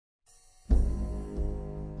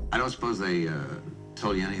I don't suppose they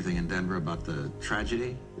told you anything in Denver about the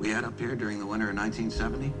tragedy we had up here during the winter of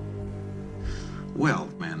 1970? Well,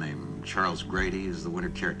 a man named Charles Grady is the winter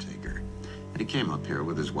caretaker. And he came up here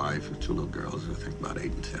with his wife and two little girls, I think about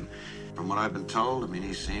 8 and 10. From what I've been told, I mean,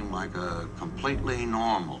 he seemed like a completely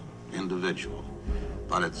normal individual.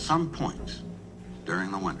 But at some point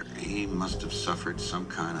during the winter, he must have suffered some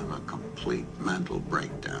kind of a complete mental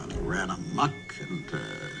breakdown. He ran amok and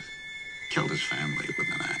killed his family with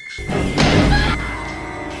an axe.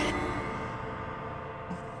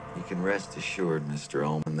 You can rest assured, Mr.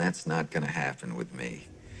 Ullman, that's not going to happen with me.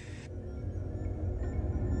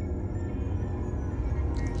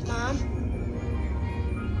 Mom?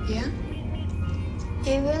 Yeah? Do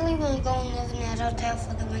you really want to go and live in that hotel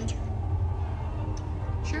for the winter?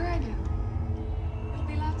 Sure I do. It'll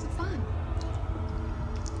be lots of fun.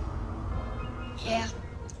 Yeah,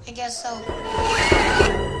 I guess so.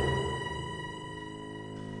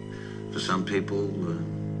 For some people,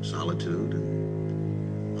 solitude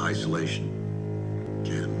and isolation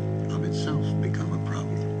can of itself become a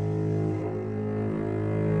problem.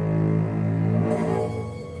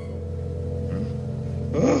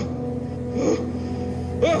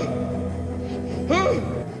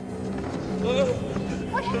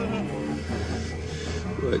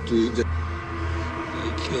 What, dude? They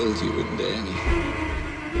killed you and Danny.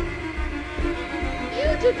 You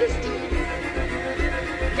did this to me.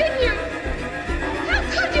 Didn't you? How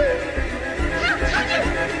could you? How could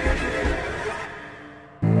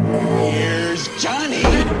you? Here's Johnny!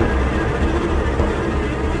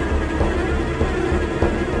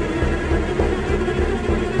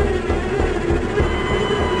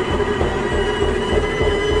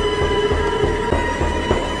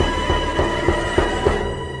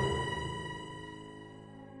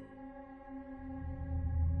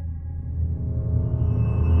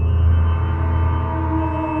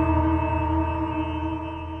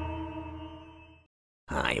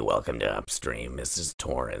 Hi, welcome to Upstream, Mrs.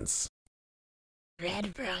 Torrance.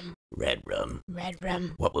 Red Room. Red Room. Red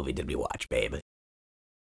Room. What movie did we watch, babe?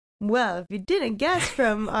 Well, if you didn't guess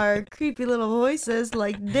from our creepy little voices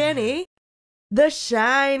like Danny, The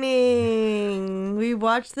Shining. We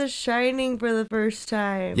watched The Shining for the first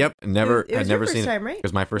time. Yep, It I'd was never your seen first it. time, right? It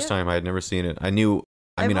was my first Yeah. time. I had never seen it. I knew.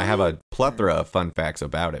 I I've mean, I have only- a plethora of fun facts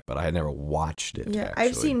about it, but I had never watched it. Yeah, actually.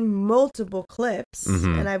 I've seen multiple clips,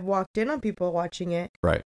 Mhm. and I've walked in on people watching it,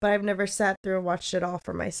 Right. but I've never sat through and watched it all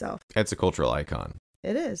for myself. It's a cultural icon.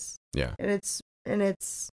 It is. Yeah. And it's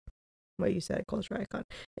what you said, culture icon.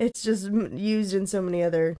 It's just used in so many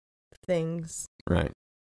other things. Right.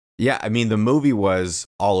 Yeah, I mean, the movie was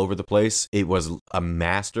all over the place. It was a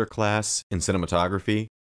master class in cinematography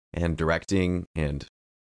and directing and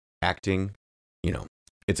acting. You know,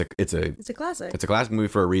 it's a It's a classic. it's a classic movie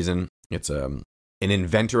for a reason. It's an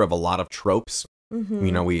inventor of a lot of tropes. Mm-hmm.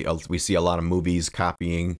 You know, we see a lot of movies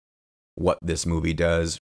copying what this movie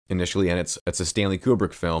does initially, and it's a Stanley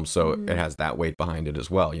Kubrick film, so Mhm. it has that weight behind it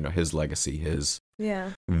as well. You know, his legacy, his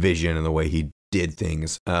Yeah. vision, and the way he did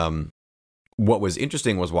things. What was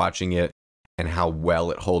interesting was watching it and how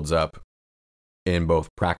well it holds up in both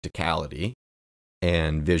practicality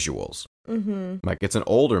and visuals. Mm-hmm. Like, it's an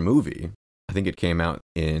older movie. I think it came out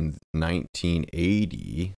in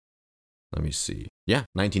 1980. Let me see. Yeah,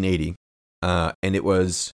 1980. And it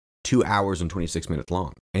was 2 hours and 26 minutes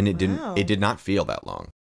long. And it Wow. did not feel that long.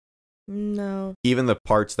 No. Even the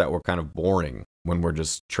parts that were kind of boring when we're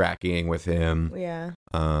just tracking with him. Yeah.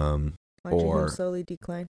 Um, Watching or him slowly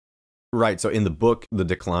decline. right. So in the book, the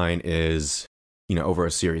decline is, you know, over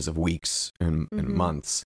a series of weeks and Mhm.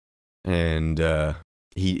 months. And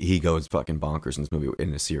he goes fucking bonkers in this movie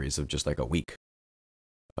in a series of just like a week.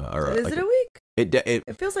 Is like it a week? It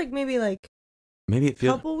It feels like maybe like maybe it a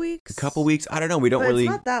feels couple weeks. a couple weeks. I don't know. We don't But really.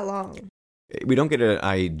 It's not that long. We don't get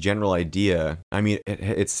a general idea. I mean,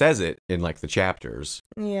 it says it in like the chapters.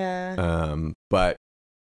 Yeah. But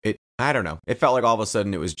I don't know. It felt like all of a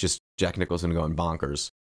sudden it was just Jack Nicholson going bonkers.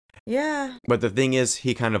 Yeah. But the thing is,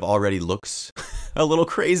 he kind of already looks a little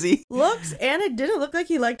crazy. Looks, and it didn't look like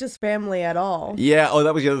he liked his family at all. Yeah. Oh,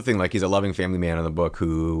 that was the other thing. Like, he's a loving family man in the book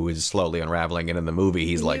who is slowly unraveling, and in the movie,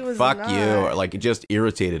 he's He like, was "Fuck not. you," or like just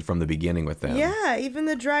irritated from the beginning with them. Yeah, even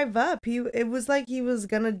the drive up, it was like he was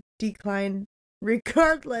gonna decline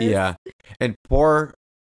regardless. Yeah. And poor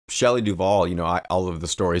Shelley Duvall, you know, all of the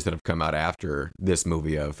stories that have come out after this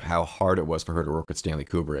movie of how hard it was for her to work with Stanley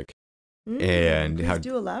Kubrick. And please how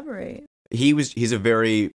do elaborate. he's a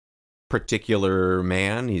very particular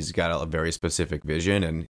man. He's got a very specific vision,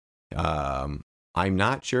 and I'm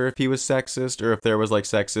not sure if he was sexist or if there was like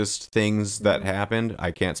sexist things that happened.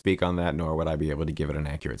 I can't speak on that, nor would I be able to give it an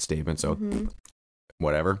accurate statement. So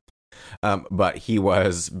whatever. But he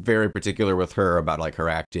was very particular with her about like her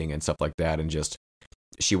acting and stuff like that, and just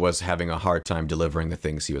she was having a hard time delivering the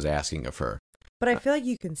things he was asking of her. But I feel like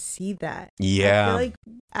you can see that. Yeah. I feel like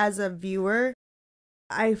as a viewer,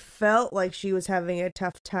 I felt like she was having a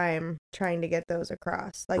tough time trying to get those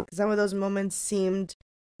across. Like some of those moments seemed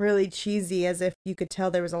really cheesy, as if you could tell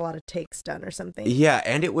there was a lot of takes done or something. Yeah,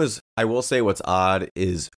 and it was, I will say what's odd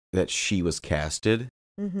is that she was casted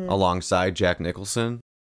alongside Jack Nicholson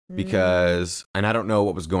because, and I don't know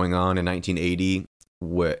what was going on in 1980,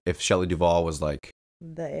 if Shelley Duvall was like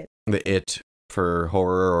the it for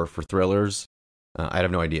horror or for thrillers. I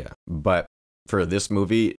have no idea. But for this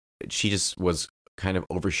movie, she just was kind of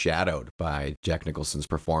overshadowed by Jack Nicholson's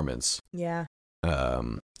performance. Yeah.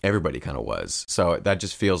 Everybody kind of was. So that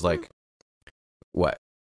just feels like, what?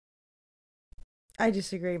 I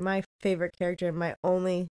disagree. My favorite character and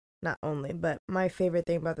but my favorite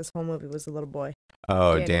thing about this whole movie was the little boy.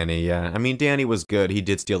 Oh, Danny, yeah. I mean, Danny was good. He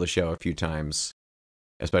did steal the show a few times,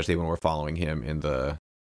 especially when we're following him in the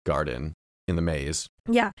garden, in the maze.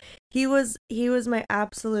 Yeah, he was my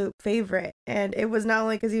absolute favorite, and it was not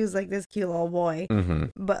only because he was like this cute little boy,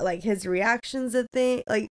 but like his reactions at things,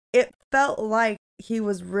 like it felt like he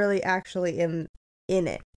was really actually in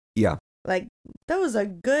it. Yeah, like that was a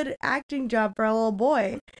good acting job for a little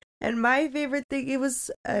boy. And my favorite thing, it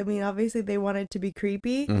was, I mean, obviously they wanted to be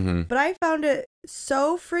creepy, but I found it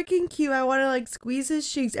so freaking cute. I want to like squeeze his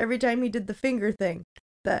cheeks every time he did the finger thing.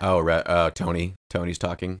 Tony's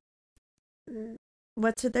talking.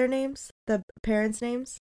 What's their names? The parents'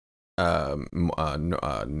 names?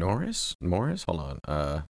 Morris? Hold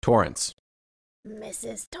on. Torrance.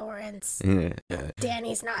 Mrs. Torrance. Yeah.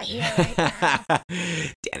 Danny's not here right now.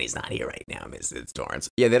 Danny's not here right now, Mrs. Torrance.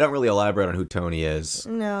 Yeah, they don't really elaborate on who Tony is.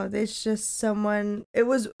 No, it's just someone. It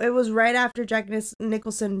was right after Jack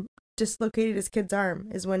Nicholson dislocated his kid's arm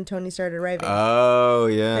is when Tony started arriving. Oh,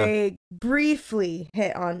 yeah. They briefly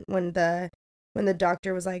hit on when the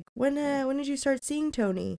doctor was like, when did you start seeing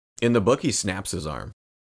Tony? In the book, he snaps his arm.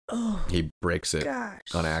 Oh, he breaks it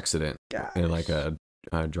on accident in like a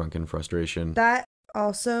drunken frustration. That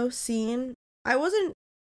also scene,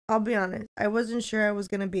 I'll be honest, I wasn't sure I was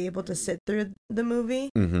going to be able to sit through the movie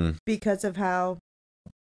because of how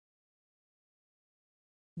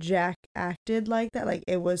Jack acted like that. Like,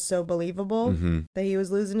 it was so believable that he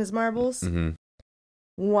was losing his marbles.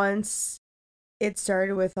 Once it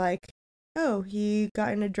started with like, oh, he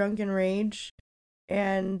got in a drunken rage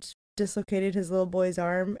and dislocated his little boy's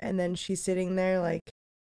arm, and then she's sitting there like,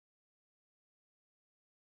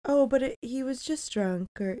 oh, but he was just drunk,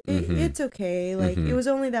 or it's okay, like it was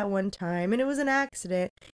only that one time and it was an accident,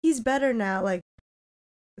 he's better now. Like,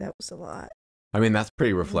 that was a lot. I mean, that's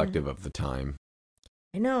pretty reflective of the time.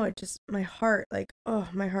 I know, it just, my heart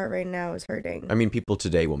right now is hurting. I mean, people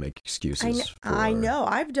today will make excuses. I know,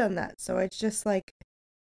 I've done that, so it's just like,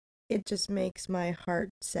 it just makes my heart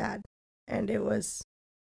sad, and it was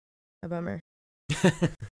a bummer.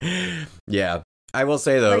 Yeah, I will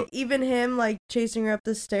say though, like even him like chasing her up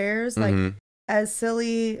the stairs, like as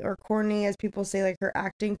silly or corny as people say, like her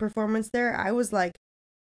acting performance there, I was like,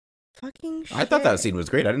 fucking shit. I thought that scene was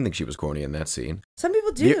great. I didn't think she was corny in that scene. Some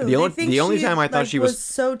people do. The only time I thought she was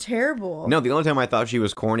so terrible. No, the only time I thought she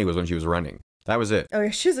was corny was when she was running. That was it. Oh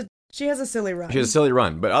yeah, she has a silly run. She has a silly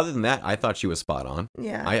run, but other than that, I thought she was spot on.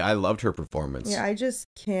 Yeah, I loved her performance. Yeah, I just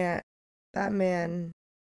can't. That man,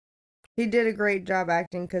 he did a great job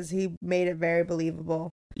acting because he made it very believable.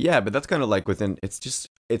 Yeah, but that's kind of like within.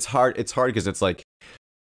 It's hard because it's like,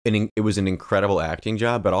 it was an incredible acting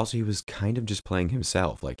job, but also he was kind of just playing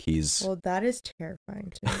himself. Like he's. Well, that is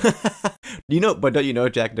terrifying too. But don't you know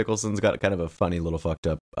Jack Nicholson's got kind of a funny little fucked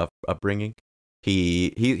up upbringing.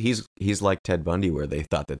 He's like Ted Bundy, where they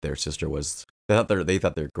thought that their sister was. They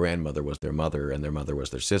thought their grandmother was their mother and their mother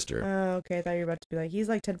was their sister. Oh, okay. I thought you were about to be like, he's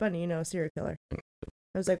like Ted Bundy, serial killer.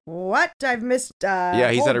 I was like, what? I've missed.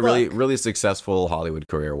 Yeah, he's had a really successful Hollywood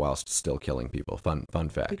career whilst still killing people. Fun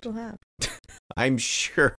fact. People have. I'm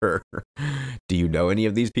sure. Do you know any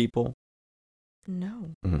of these people?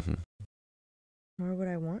 No. Nor would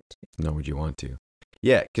I want to. Nor would you want to.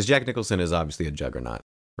 Yeah, because Jack Nicholson is obviously a juggernaut,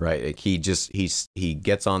 right? Like he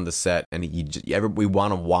gets on the set and we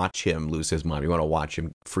want to watch him lose his mind. We want to watch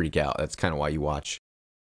him freak out. That's kind of why you watch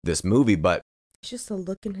this movie. But it's just the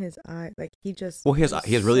look in his eye, like he just. Well, he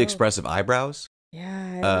has really expressive eyebrows.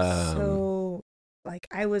 Yeah, I was so like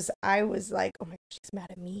I was like, oh my gosh, he's mad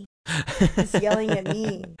at me. He's yelling at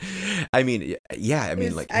me. I mean, yeah, I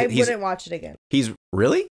mean, like I wouldn't watch it again. He's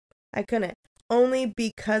really? I couldn't. Only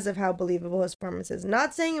because of how believable his performance is.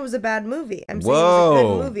 Not saying it was a bad movie. I'm saying it was a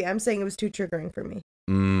good movie. I'm saying it was too triggering for me.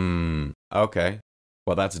 Okay.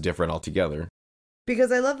 Well, that's different altogether.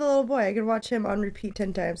 Because I love the little boy. I could watch him on repeat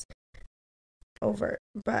 10 times over.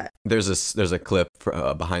 But There's a clip,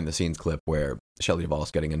 behind the scenes clip, where Shelley Duvall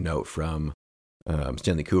is getting a note from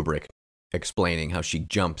Stanley Kubrick explaining how she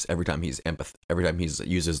jumps every time he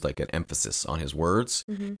uses like an emphasis on his words,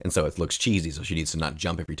 and so it looks cheesy. So she needs to not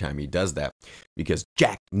jump every time he does that, because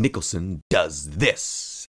Jack Nicholson does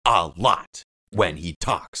this a lot when he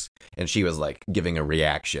talks, and she was like giving a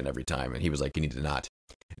reaction every time, and he was like, you need to not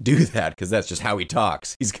do that because that's just how he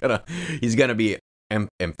talks. He's gonna be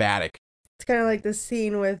emphatic. it's kind of like the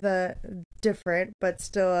scene with a different but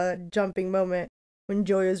still a jumping moment when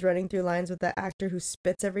Joy is running through lines with that actor who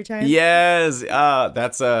spits every time. Yes,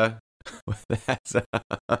 that's a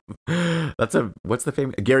what's the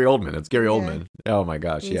famous Gary Oldman? It's Gary Oldman. Oh my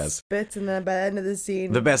gosh, He yes. spits, and then by the end of the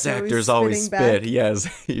scene, The best Joey's actors always spitting spit. back.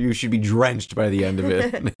 Yes, you should be drenched by the end of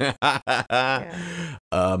it.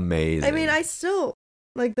 Amazing. I mean, I still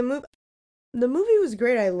like the movie. The movie was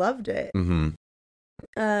great. I loved it. Mm-hmm.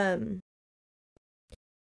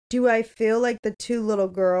 Do I feel like the two little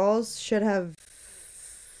girls should have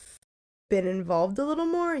been involved a little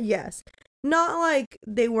more? Yes. Not like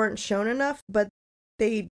they weren't shown enough, but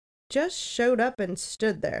they just showed up and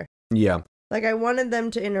stood there. Yeah. Like, I wanted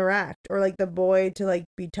them to interact, or like the boy to like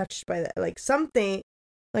be touched by that, like something.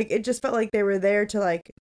 Like, it just felt like they were there to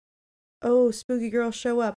like, oh, spooky girl,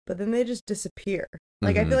 show up, but then they just disappear.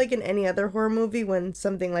 Like, I Mhm. feel like in any other horror movie, when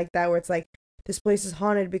something like that, where it's like, this place is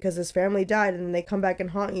haunted because his family died, and then they come back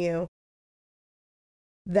and haunt you,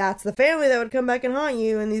 that's the family that would come back and haunt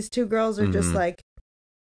you, and these two girls are just Mhm. like,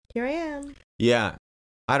 here I am. Yeah.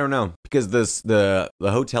 I don't know, because the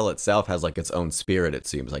hotel itself has like its own spirit. It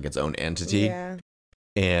seems like its own entity, Yeah.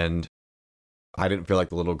 and I didn't feel like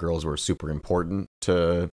the little girls were super important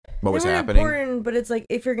to what was They weren't happening. important, but it's like,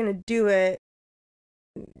 if you're gonna do it,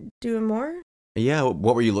 do it more. Yeah,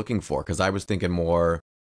 what were you looking for? Because I was thinking more,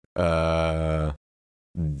 the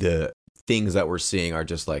things that we're seeing are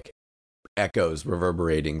just like echoes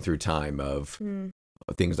reverberating through time of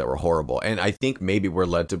things that were horrible. And I think maybe we're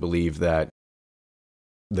led to believe that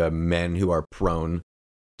the men who are prone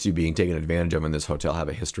to being taken advantage of in this hotel have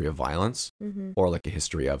a history of violence, or like a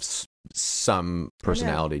history of some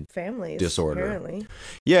personality families disorder. apparently.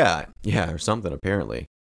 Yeah, or something apparently.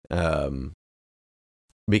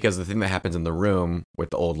 Because the thing that happens in the room with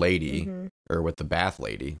the old lady, or with the bath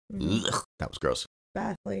lady, ugh, that was gross.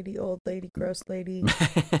 Bath lady, old lady, gross lady.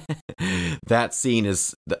 That scene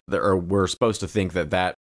is, or we're supposed to think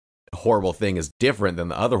that horrible thing is different than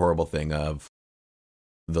the other horrible thing of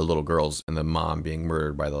the little girls and the mom being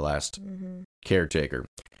murdered by the last caretaker.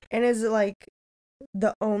 And is it like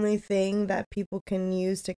the only thing that people can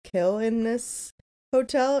use to kill in this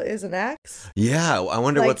hotel is an axe? Yeah, I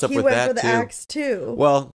wonder Like, what's up he with went that for the too. axe too.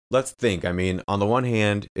 Well, let's think. I mean, on the one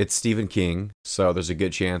hand, it's Stephen King, so there's a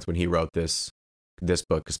good chance when he wrote this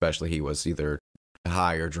book, especially, he was either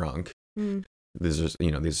high or drunk. These are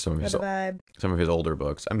these are some of his Got a vibe. some of his older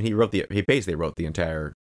books. I mean, he basically wrote the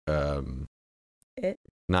entire It.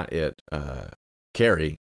 not it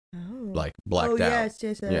Carrie, Oh. like blacked Oh out.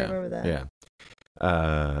 yes, I remember that. Yeah.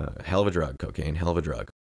 Hell of a drug, cocaine, hell of a drug.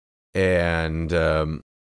 And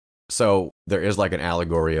so there is like an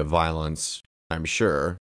allegory of violence, I'm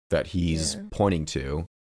sure, that he's pointing to.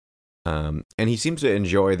 And he seems to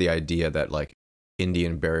enjoy the idea that like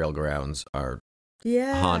Indian burial grounds are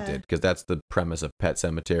haunted, because that's the premise of Pet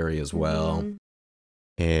Sematary as well.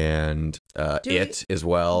 And It as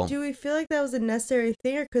well. Do we feel like that was a necessary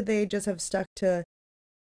thing, or could they just have stuck to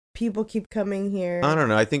people keep coming here? I don't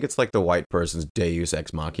know. I think it's like the white person's Deus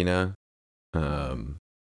Ex Machina.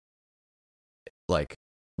 Like,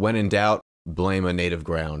 when in doubt, blame a native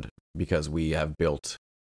ground because we have built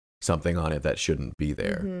something on it that shouldn't be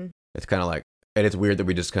there. It's kind of like, and it's weird that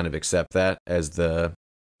we just kind of accept that as the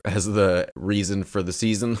reason for the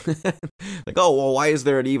season. Like, oh, well, why is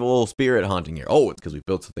there an evil spirit haunting here? Oh, it's because we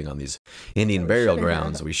built something on these Indian burial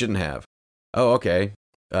grounds that we shouldn't have. Oh, okay.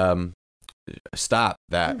 Stop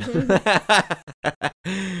that.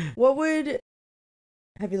 What would...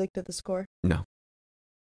 Have you looked at the score? No.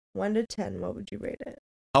 1 to 10, what would you rate it?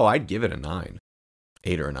 Oh, I'd give it a 9.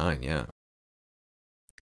 8 or a 9, yeah.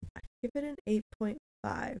 Give it an 8.5.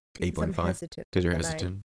 8.5? Because you're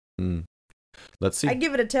hesitant? Let's see. I'd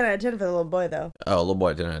give it a 10 out of 10 for the little boy, though. Oh, little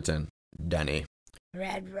boy, 10 out of 10. Danny.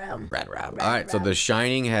 Red room. Rad. All right, so The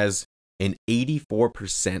Shining has an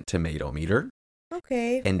 84% tomato meter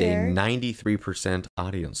Okay, and fair. a 93%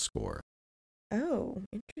 audience score. Oh,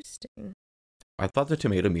 interesting. I thought the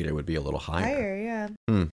tomato meter would be a little higher.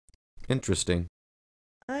 Yeah. Interesting.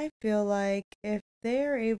 I feel like if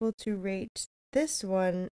they're able to rate this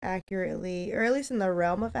one accurately, or at least in the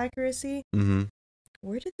realm of accuracy. Mm-hmm.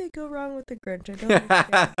 Where did they go wrong with the Grinch? I don't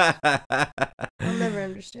understand. I'll never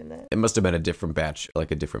understand that. It must have been a different batch, like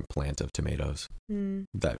a different plant of tomatoes Hmm.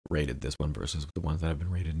 that rated this one versus the ones that have been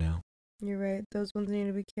rated now. You're right. Those ones need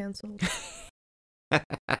to be canceled.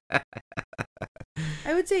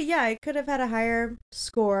 I would say, yeah, it could have had a higher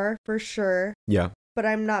score for sure, Yeah, but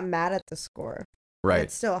I'm not mad at the score. right.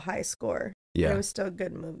 It's still a high score. Yeah. It was still a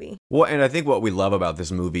good movie. Well, and I think what we love about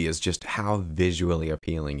this movie is just how visually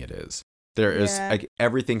appealing it is. There is Yeah. like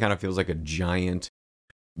everything kind of feels like a giant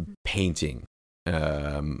painting,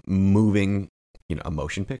 moving, a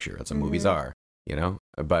motion picture. That's what movies Mhm. are,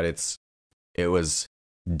 but it was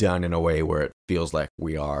done in a way where it feels like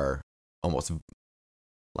we are almost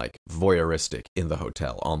like voyeuristic in the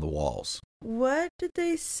hotel on the walls. What did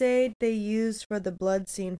they say they used for the blood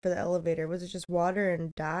scene for the elevator? Was it just water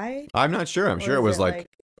and dye? I'm not sure. I'm Or sure it is was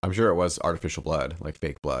I'm sure it was artificial blood, like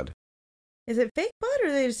fake blood. is it fake blood,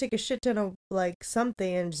 or they just take a shit ton of like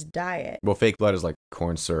something and just dye it? Well, fake blood is like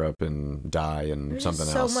corn syrup and dye and There's something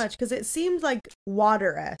just else. so much because it seemed like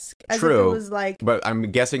water-esque. As if True, it was like. But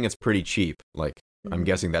I'm guessing it's pretty cheap. Like, I'm Mhm.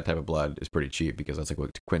 guessing that type of blood is pretty cheap because that's like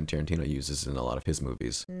what Quentin Tarantino uses in a lot of his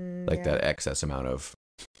movies. Like yeah. that excess amount of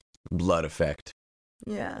blood effect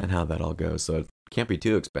Yeah. and how that all goes. So it can't be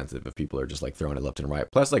too expensive if people are just like throwing it left and right.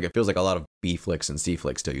 Plus, like, it feels like a lot of B flicks and C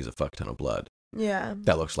flicks still use a fuck ton of blood. Yeah.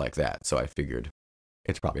 That looks like that. So I figured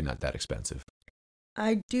it's probably not that expensive.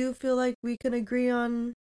 I do feel like we can agree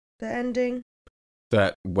on the ending.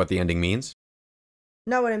 That what the ending means?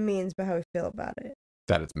 Not what it means, but how we feel about it.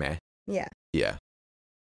 That it's meh. Yeah. Yeah.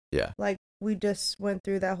 Yeah. Like, we just went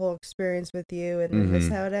through that whole experience with you, and then this is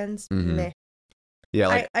how it ends. Mhm. Meh. Yeah,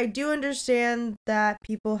 like I do understand that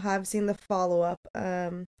people have seen the follow-up.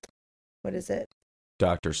 What is it?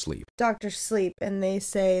 Dr. Sleep. Dr. Sleep, and they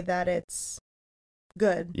say that it's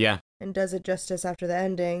good Yeah. and does it justice after the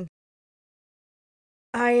ending.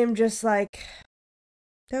 I am just like,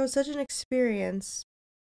 that was such an experience.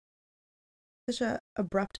 Such a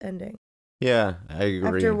abrupt ending. Yeah, I agree.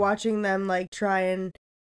 After watching them like try and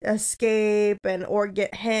escape and or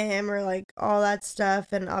get him or like all that stuff,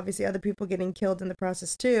 and obviously other people getting killed in the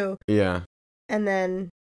process too. Yeah. And then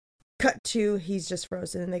cut to he's just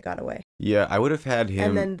frozen and they got away. Yeah, I would have had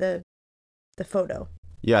him. And then the photo.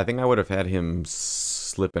 Yeah, I think I would have had him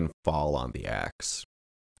slip and fall on the axe.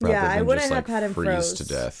 Yeah, I than wouldn't just, have had him freeze froze. to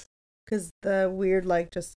death. Because the weird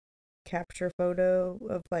like just capture photo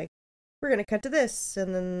of like, we're gonna cut to this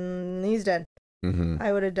and then he's dead. Mm-hmm.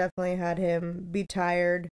 I would have definitely had him be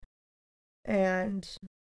tired and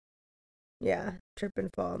yeah, trip and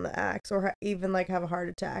fall on the axe, or even like have a heart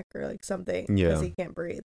attack or like something because Yeah. he can't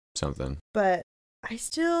breathe. Something. But I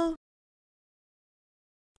still,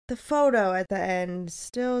 the photo at the end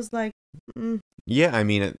still is like, Yeah, I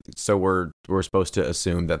mean, so we're supposed to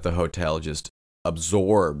assume that the hotel just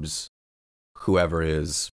absorbs whoever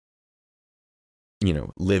is,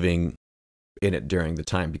 living in it during the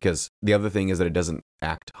time. Because the other thing is that it doesn't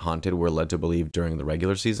act haunted. We're led to believe during the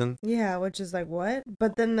regular season. yeah, which is like what?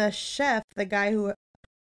 But then the chef, the guy who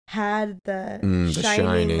had the The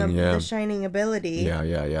Shining, yeah. the shining ability,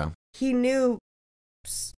 Yeah. he knew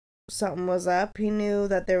something was up. He knew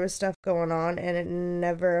that there was stuff going on, and it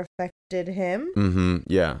never affected him. Mm-hmm.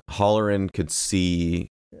 Yeah. Halloran could see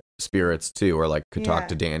spirits too, or like could talk Yeah.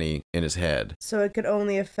 to Danny in his head. So it could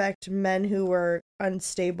only affect men who were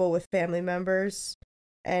unstable with family members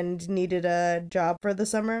and needed a job for the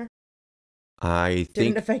summer. I Didn't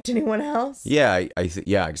think. affect anyone else. Yeah,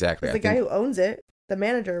 yeah, exactly. Because the guy who owns it, the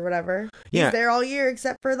manager or whatever, Yeah. he's there all year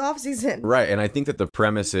except for the off season. Right, and I think that the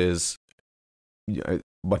premise is, I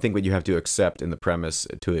think what you have to accept in the premise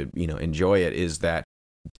to enjoy it is that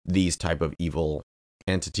these type of evil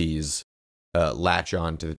entities latch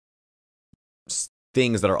on to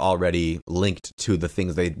things that are already linked to the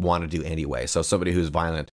things they want to do anyway. So somebody who's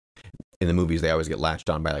violent in the movies, they always get latched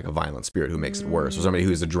on by like a violent spirit who makes it worse. Or somebody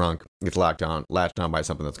who's a drunk gets latched on by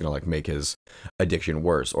something that's gonna like make his addiction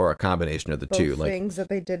worse, or a combination of the Both two. Like things that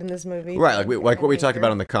they did in this movie. right, like what we talked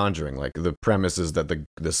about on The Conjuring. Like the premise is that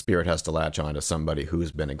the spirit has to latch on to somebody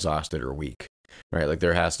who's been exhausted or weak. Right, like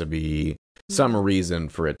there has to be some reason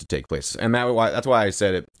for it to take place, and that's why I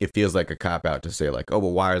said it feels like a cop out to say like, oh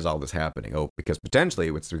well, why is all this happening? Oh, because potentially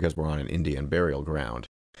it's because we're on an Indian burial ground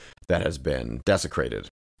that has been desecrated.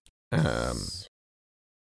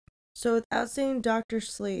 So without saying Dr.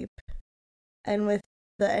 Sleep, and with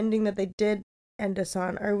the ending that they did end us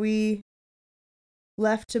on, are we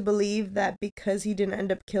left to believe that because he didn't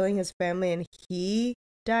end up killing his family and he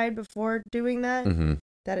died before doing that, Mm-hmm.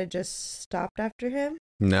 that it just stopped after him?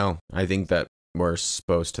 No, I think that we're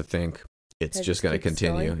supposed to think it's It just just going to keeps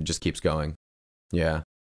continue. going? It just keeps going. Yeah.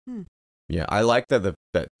 Hmm. Yeah. I like that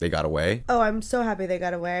that they got away. Oh, I'm so happy they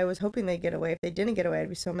got away. I was hoping they'd get away. If they didn't get away, I'd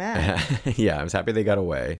be so mad. Yeah, I was happy they got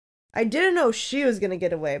away. I didn't know she was gonna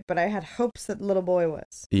get away, but I had hopes that the little boy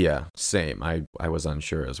was. Yeah, same. I was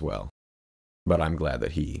unsure as well. But I'm glad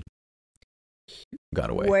that he got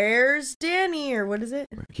away. Where's Danny, or what is it?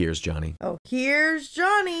 Here's Johnny. Oh, here's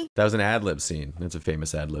Johnny. That was an ad lib scene. That's a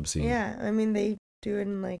famous ad lib scene. Yeah, I mean they do it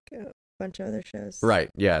in like a bunch of other shows. Right.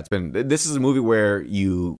 Yeah, this is a movie where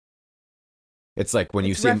it's like when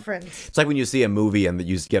you It's see reference. it's like when you see a movie and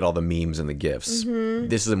you get all the memes and the gifs. Mm-hmm.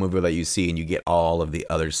 This is a movie that you see and you get all of the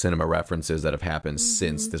other cinema references that have happened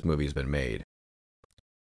since Mm-hmm. this movie's been made.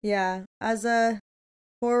 Yeah, as a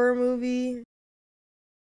horror movie,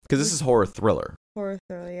 Because this is horror thriller. horror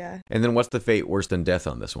thriller. Yeah. And then what's the fate worse than death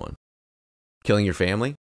on this one? Killing your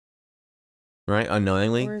family? Right?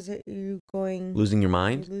 Unknowingly? Or is it you going Losing your you're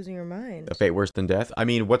mind? losing your mind? A fate worse than death? I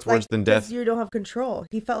mean, what's Like, worse than 'cause death? You don't have control.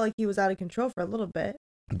 He felt like he was out of control for a little bit.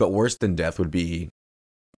 But worse than death would be,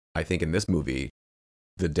 I think in this movie,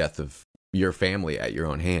 the death of your family at your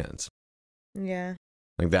own hands. Yeah.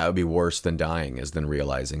 Like that would be worse than dying, is then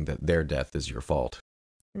realizing that their death is your fault.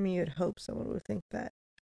 I mean, you'd hope someone would think that.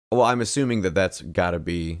 Well, I'm assuming that that's got to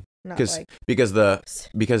be Not because like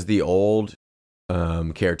because the old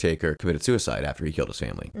caretaker committed suicide after he killed his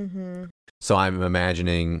family. Mm-hmm. So I'm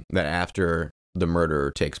imagining that after the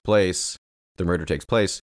murder takes place,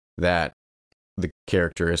 that the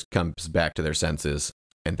character comes back to their senses,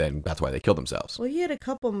 and then that's why they kill themselves. Well, he had a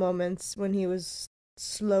couple moments when he was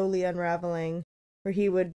slowly unraveling, where he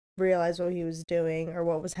would realize what he was doing or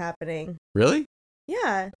what was happening. Really?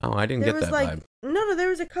 Yeah. Oh, I didn't There get was that like vibe. no, there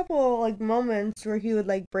was a couple like moments where he would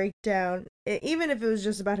like break down, even if it was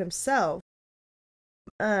just about himself.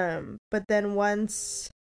 But then once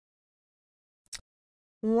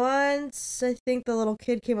I think the little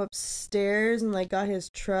kid came upstairs and like got his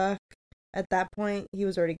truck. At that point, he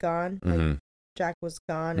was already gone. Like Mhm. Jack was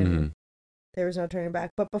gone, and Mhm. there was no turning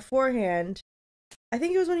back. But beforehand, I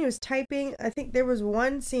think it was when he was typing. I think there was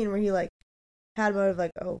one scene where he like had a motive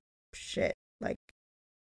like, oh shit, like,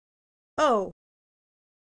 oh.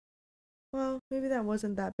 Well, maybe that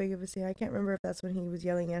wasn't that big of a scene. I can't remember if that's when he was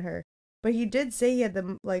yelling at her. But he did say he had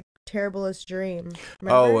the like terriblest dream.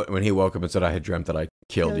 Remember? Oh, when he woke up and said, "I had dreamt that I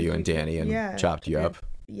killed Killed you and you." Danny and Yeah, chopped you and- up."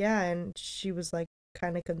 Yeah, and she was like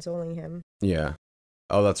kind of consoling him. Yeah.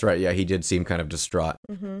 Oh, that's right. Yeah, he did seem kind of distraught.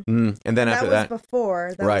 Mm-hmm. And then after that, was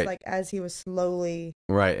before. That Right. was like as he was slowly,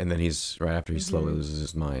 right, and then he's right after he slowly Mhm. loses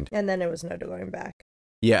his mind. and then it was no going back.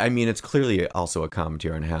 Yeah, I mean, it's clearly also a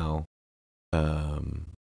commentary on how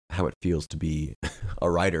it feels to be a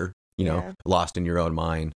writer. You know, Yeah. lost in your own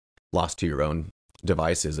mind, lost to your own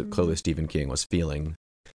devices. Mhm. Clearly, Stephen King was feeling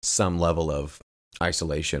some level of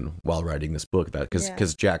isolation while writing this book. That Yeah.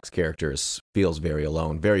 because Jack's character feels very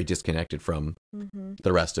alone, very disconnected from Mm-hmm.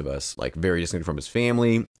 the rest of us, like very disconnected from his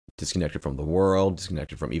family, disconnected from the world,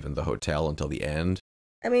 disconnected from even the hotel until the end.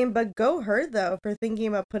 I mean, but go her though for thinking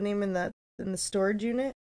about putting him in the storage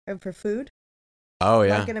unit for food, Oh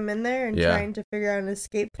yeah. locking him in there and Yeah. trying to figure out an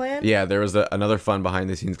escape plan. Yeah, there was another fun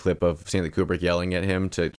behind-the-scenes clip of Stanley Kubrick yelling at him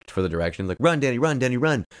for the directions, like "Run, Danny, run, Danny,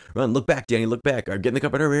 run, run! Look back, Danny, look back! Or get in the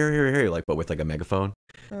cupboard, hurry, hurry, hurry!" Like, but with like a megaphone.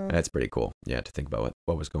 Oh. That's pretty cool. Yeah, to think about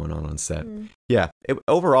what was going on set. Mm. Yeah,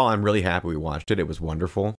 overall, I'm really happy we watched it. It was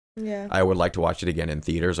wonderful. Yeah. I would like to watch it again in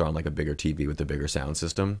theaters or on like a bigger TV with a bigger sound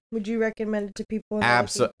system. Would you recommend it to people? who are looking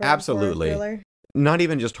for a horror Absolutely. thriller? Not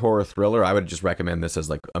even just horror thriller. I would just recommend this as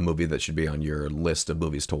like a movie that should be on your list of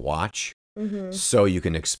movies to watch, Mhm. so you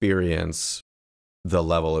can experience the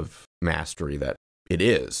level of mastery that it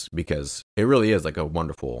is, because it really is like a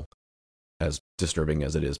wonderful, as disturbing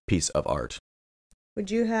as it is, piece of art.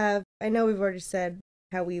 Would you have? I know we've already said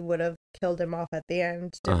how we would have killed him off at the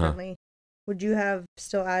end differently. Would you have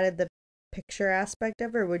still added the picture aspect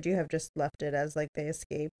of it, or would you have just left it as like they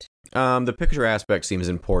escaped? The picture aspect seems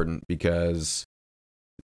important because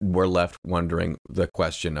we're left wondering the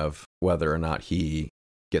question of whether or not he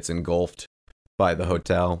gets engulfed by the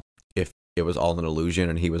hotel, if it was all an illusion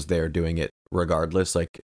and he was there doing it regardless,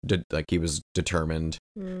 like he was determined,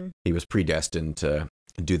 Mm. he was predestined to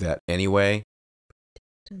do that anyway.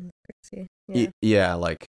 Crazy. Yeah. Yeah,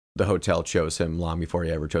 like the hotel chose him long before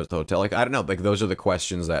he ever chose the hotel. Like, I don't know, like those are the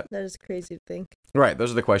questions that That is crazy to think. Right,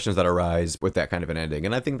 those are the questions that arise with that kind of an ending.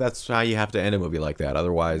 And I think that's how you have to end a movie like that.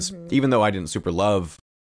 Otherwise, Mhm. even though I didn't super love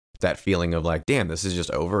that feeling of like, damn, this is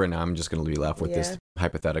just over and now I'm just going to be left with this Yeah.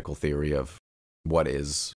 hypothetical theory of what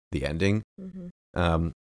is the ending. Mm-hmm.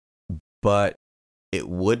 But it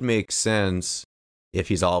would make sense if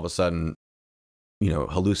he's all of a sudden,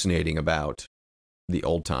 hallucinating about the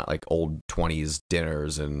old time, like old 20s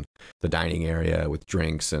dinners and the dining area with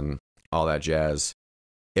drinks and all that jazz,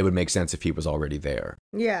 it would make sense if he was already there.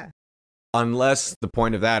 Yeah. Unless the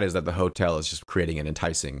point of that is that the hotel is just creating an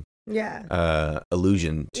enticing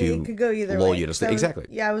illusion to it could go either lull way. you to sleep. I was- Exactly.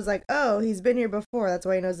 Yeah, I was like, oh, he's been here before. That's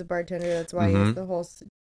why he knows the bartender. That's why he has the whole,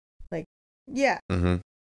 like, yeah. Mm-hmm.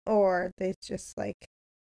 Or they just like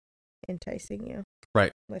enticing you,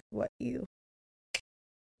 Right. with what you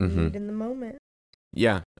Mm-hmm. need in the moment.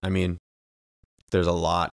 Yeah, I mean, there is a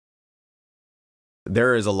lot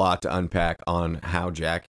to unpack on how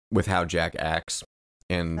Jack acts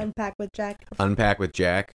and Unpack with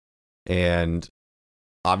Jack. And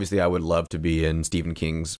obviously I would love to be in Stephen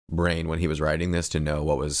King's brain when he was writing this to know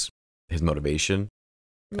what was his motivation.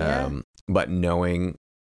 Yeah. But knowing,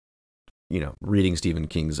 reading Stephen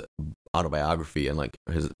King's autobiography and like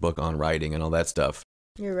his book on writing and all that stuff,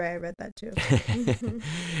 You're right. I read that too.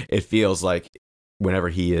 it feels like whenever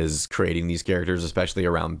he is creating these characters, especially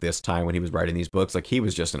around this time when he was writing these books, like he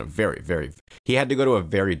was just in a very, very, he had to go to a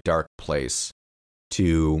very dark place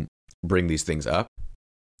to bring these things up.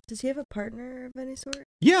 Does he have a partner of any sort?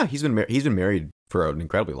 Yeah, he's been married for an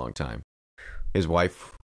incredibly long time. His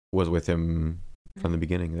wife was with him from the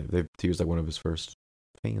beginning. He was like one of his first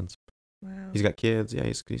fans. Wow. He's got kids. Yeah,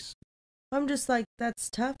 he's. I'm just like, that's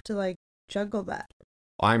tough to like juggle that.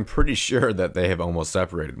 I'm pretty sure that they have almost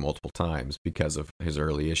separated multiple times because of his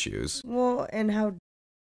early issues. Well, and how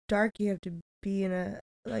dark you have to be in a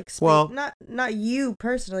like space. Well- not you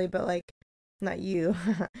personally, but like not you,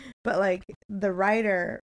 but like the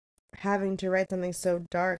writer having to write something so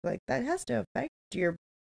dark, like that has to affect your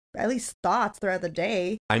at least thoughts throughout the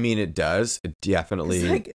day. I mean, it does. It definitely. It's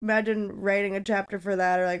like imagine writing a chapter for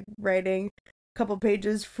that, or like writing a couple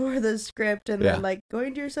pages for the script, and Yeah. then like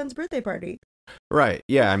going to your son's birthday party. Right.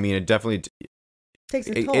 Yeah. I mean, it definitely. Takes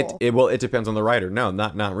a toll. It depends on the writer. No,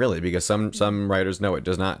 not really, because some writers know it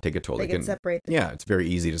does not take a toll. They can separate the Yeah, it's very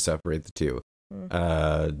easy to separate the two.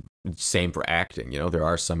 Same for acting. There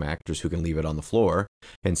are some actors who can leave it on the floor,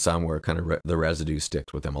 and some where kind of the residue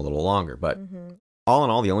sticks with them a little longer. But all in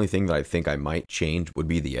all, the only thing that I think I might change would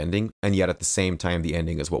be the ending. And yet at the same time, the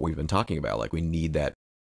ending is what we've been talking about. Like we need that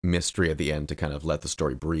mystery at the end to kind of let the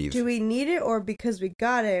story breathe. Do we need it, or because we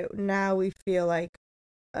got it, now we feel like,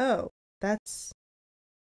 oh, that's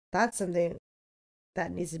something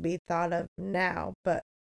that needs to be thought of now. But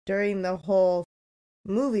during the whole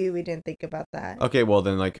movie, we didn't think about that. Okay, well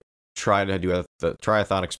then, like, try a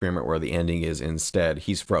thought experiment where the ending is instead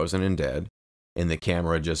he's frozen and dead, and the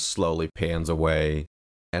camera just slowly pans away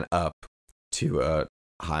and up to a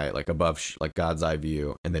high, like above, like God's eye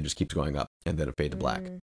view, and then just keeps going up, and then it fade to black.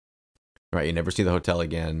 Right, you never see the hotel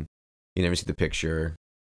again. You never see the picture.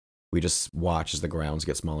 We just watch as the grounds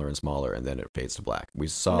get smaller and smaller, and then it fades to black. We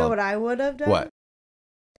saw. You know what I would have done? What?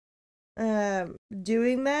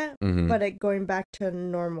 Doing that, Mhm. but it going back to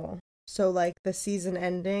normal. So like the season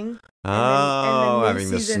ending. Oh, new having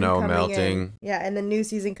the season snow coming melting. in. Yeah, and the new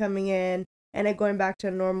season coming in, and it going back to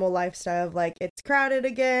a normal lifestyle of like it's crowded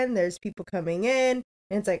again. There's people coming in,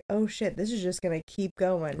 and it's like, oh shit, this is just gonna keep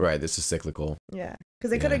going. Right, this is cyclical. Yeah,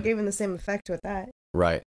 because they could have Yeah. given the same effect with that.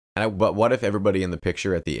 Right. But what if everybody in the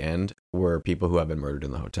picture at the end were people who have been murdered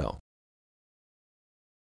in the hotel?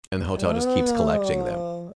 And the hotel just keeps collecting them.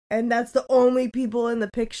 Oh, and that's the only people in the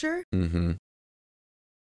picture? Mm-hmm.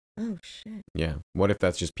 Oh, shit. Yeah. What if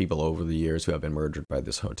that's just people over the years who have been murdered by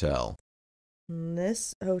this hotel?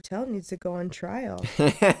 This hotel needs to go on trial.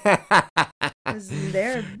 'Cause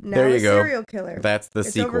they're now There you a go. serial killer. That's the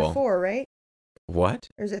it's sequel. over 4, right? What?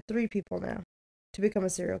 Or is it 3 people now to become a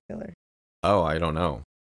serial killer? Oh, I don't know.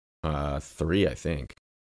 3, I think.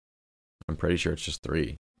 I'm pretty sure it's just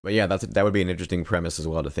 3. But yeah, that would be an interesting premise as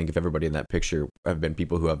well, to think if everybody in that picture have been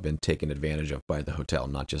people who have been taken advantage of by the hotel,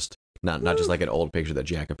 not just like an old picture that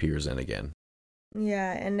Jack appears in again.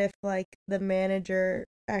 Yeah, and if like the manager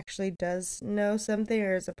actually does know something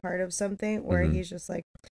or is a part of something where Mhm. he's just like,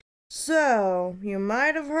 so you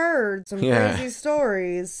might have heard some Yeah. crazy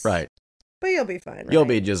stories. Right. But you'll be fine, right? You'll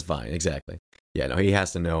be just fine. Exactly. Yeah, no, he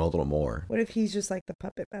has to know a little more. What if he's just like the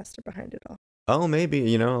puppet master behind it all? Oh,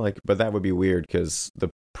 maybe, but that would be weird because the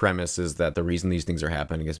premise is that the reason these things are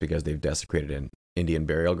happening is because they've desecrated an Indian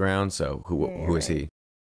burial ground. So who is he?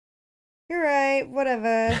 You're right,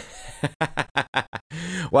 whatever.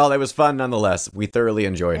 Well, it was fun nonetheless. We thoroughly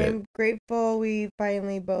enjoyed it. I'm grateful we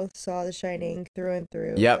finally both saw The Shining through and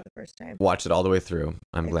through Yep. for the first time. Watched it all the way through.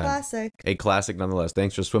 I'm glad. Classic. A classic nonetheless.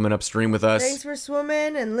 Thanks for swimming upstream with us. Thanks for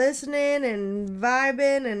swimming and listening and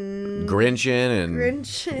vibing and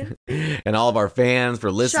Grinching and all of our fans for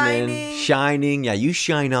listening. Shining. Yeah, you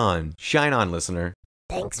shine on. Shine on, listener.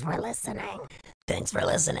 Thanks for listening. Thanks for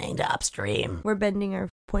listening to Upstream. We're bending our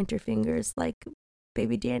pointer fingers like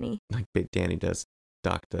baby Danny. Like Big Danny does.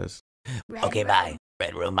 Doc does. Okay, bye.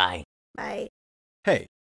 Red Room, bye. Bye. Hey,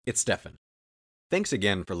 it's Stefan. Thanks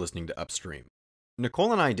again for listening to Upstream.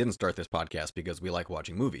 Nicole and I didn't start this podcast because we like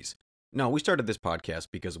watching movies. No, we started this podcast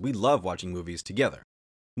because we love watching movies together.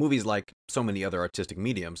 Movies, like so many other artistic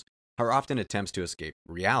mediums, are often attempts to escape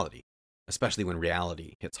reality, especially when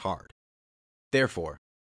reality hits hard. Therefore,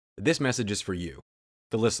 this message is for you,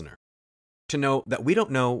 the listener, to know that we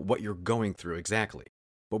don't know what you're going through exactly,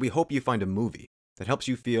 but we hope you find a movie that helps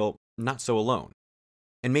you feel not so alone,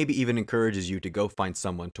 and maybe even encourages you to go find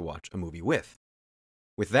someone to watch a movie with.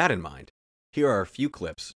 With that in mind, here are a few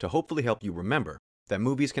clips to hopefully help you remember that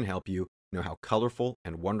movies can help you know how colorful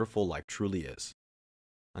and wonderful life truly is.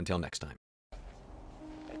 Until next time.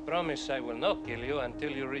 I promise I will not kill you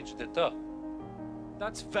until you reach the top.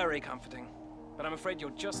 That's very comforting, but I'm afraid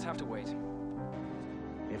you'll just have to wait.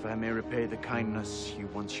 If I may repay the kindness you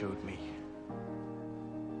once showed me.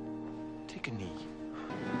 Take a knee.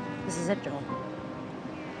 This is it, Joel.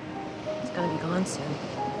 It's gonna be gone soon.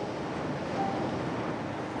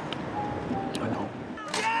 I know.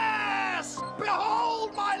 Yes!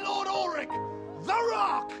 Behold, my Lord Ulrich! The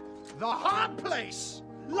Rock! The hard place!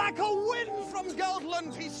 Like a wind from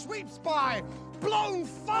Goldland he sweeps by, blown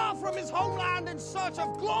far from his homeland in search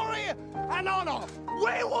of glory and honor.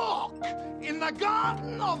 We walk in the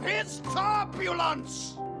garden of his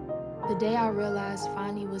turbulence. The day I realized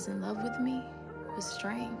Fonny was in love with me was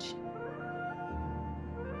strange.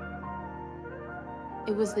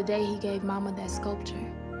 It was the day he gave Mama that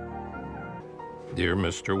sculpture. Dear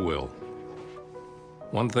Mr. Will,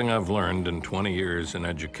 one thing I've learned in 20 years in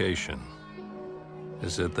education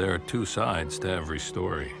is that there are two sides to every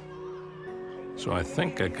story. So I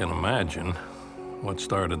think I can imagine what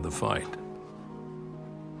started the fight.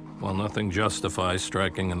 While nothing justifies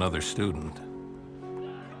striking another student,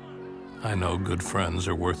 I know good friends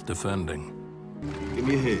are worth defending. Give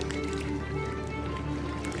me your head.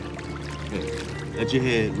 Hey, let your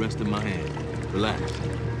head rest in my hand. Relax.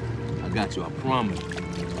 I got you, I promise.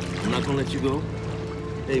 I'm not gonna let you go.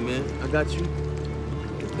 Hey, man, I got you.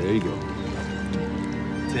 There you go.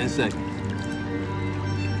 10 seconds.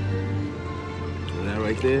 And that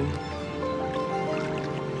right there,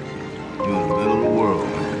 you're in the middle